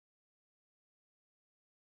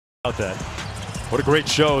About that. What a great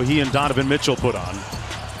show he and Donovan Mitchell put on.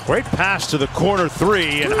 Great pass to the corner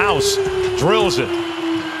three, and House drills it.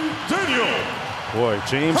 Danuel. Boy,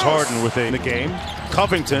 James Harden in the game.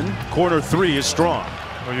 Covington, corner three is strong.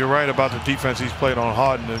 Well, you're right about the defense he's played on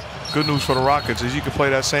Harden. The good news for the Rockets is you can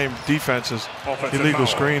play that same defense as illegal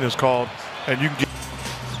screen is called, and you can get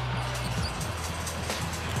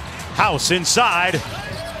House inside.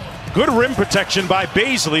 Good rim protection by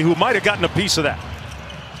Baisley, who might have gotten a piece of that.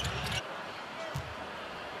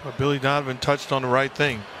 But Billy Donovan touched on the right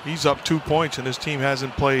thing. He's up 2 points, and his team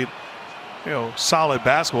hasn't played, solid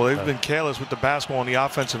basketball. They've been careless with the basketball on the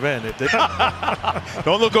offensive end.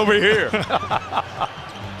 Don't look over here.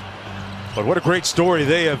 But what a great story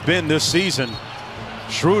they have been this season.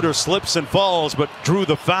 Schroeder slips and falls, but drew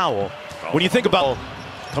the foul. When you think about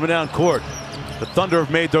coming down court, the Thunder have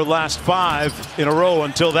made their last 5 in a row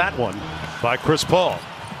until that one by Chris Paul.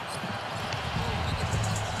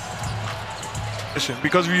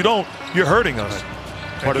 Because if you don't, you're hurting us.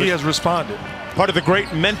 And he has responded. Part of the great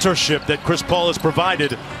mentorship that Chris Paul has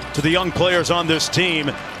provided to the young players on this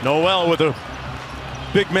team. Noel with a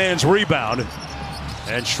big man's rebound.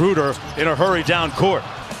 And Schroeder in a hurry down court.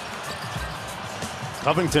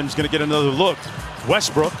 Covington's going to get another look.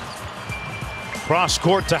 Westbrook. Cross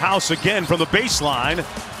court to House again from the baseline.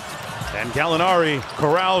 And Gallinari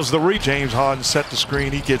corrals the reach. James Harden set the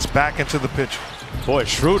screen. He gets back into the picture. Boy,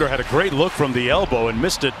 Schroeder had a great look from the elbow and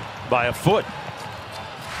missed it by a foot.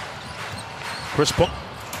 Chris Paul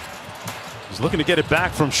is looking to get it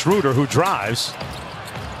back from Schroeder, who drives.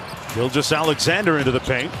 Gilgeous-Alexander into the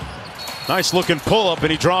paint. Nice looking pull up,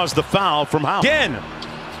 and he draws the foul from House. Again.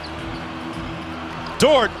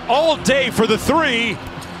 Dort all day for the three,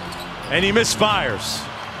 and he misfires.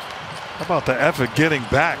 How about the effort getting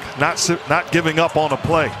back, not giving up on a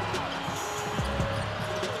play.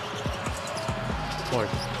 Boy,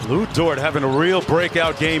 Lou Dort having a real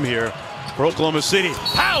breakout game here for Oklahoma City.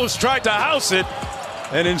 House tried to house it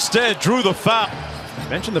and instead drew the foul.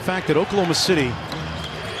 Mention the fact that Oklahoma City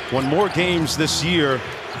won more games this year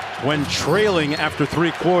when trailing after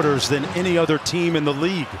 3 quarters than any other team in the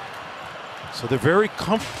league. So they're very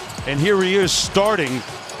comfortable. And here he is starting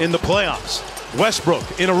in the playoffs.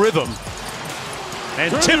 Westbrook in a rhythm.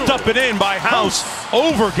 And tipped up and in by House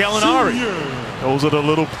over Gallinari. Those are the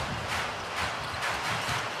little...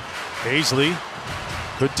 Baisley,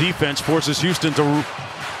 good defense, forces Houston to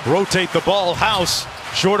rotate the ball. House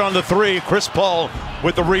short on the three. Chris Paul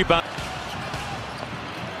with the rebound.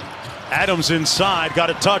 Adams inside, got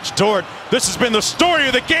a touch. Dort. This has been the story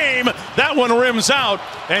of the game. That one rims out,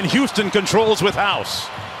 and Houston controls with House.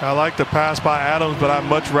 I like the pass by Adams, but I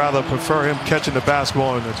much rather prefer him catching the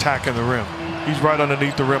basketball and attacking the rim. He's right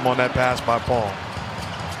underneath the rim on that pass by Paul.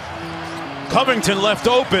 Covington left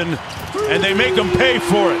open, and they make him pay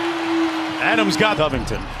for it. Adams got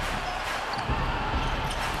Covington.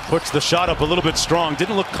 Puts the shot up a little bit strong.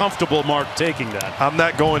 Didn't look comfortable, Mark, taking that. I'm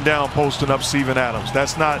not going down posting up Steven Adams.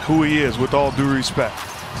 That's not who he is, with all due respect.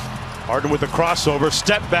 Harden with the crossover.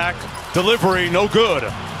 Step back. Delivery, no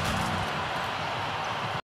good.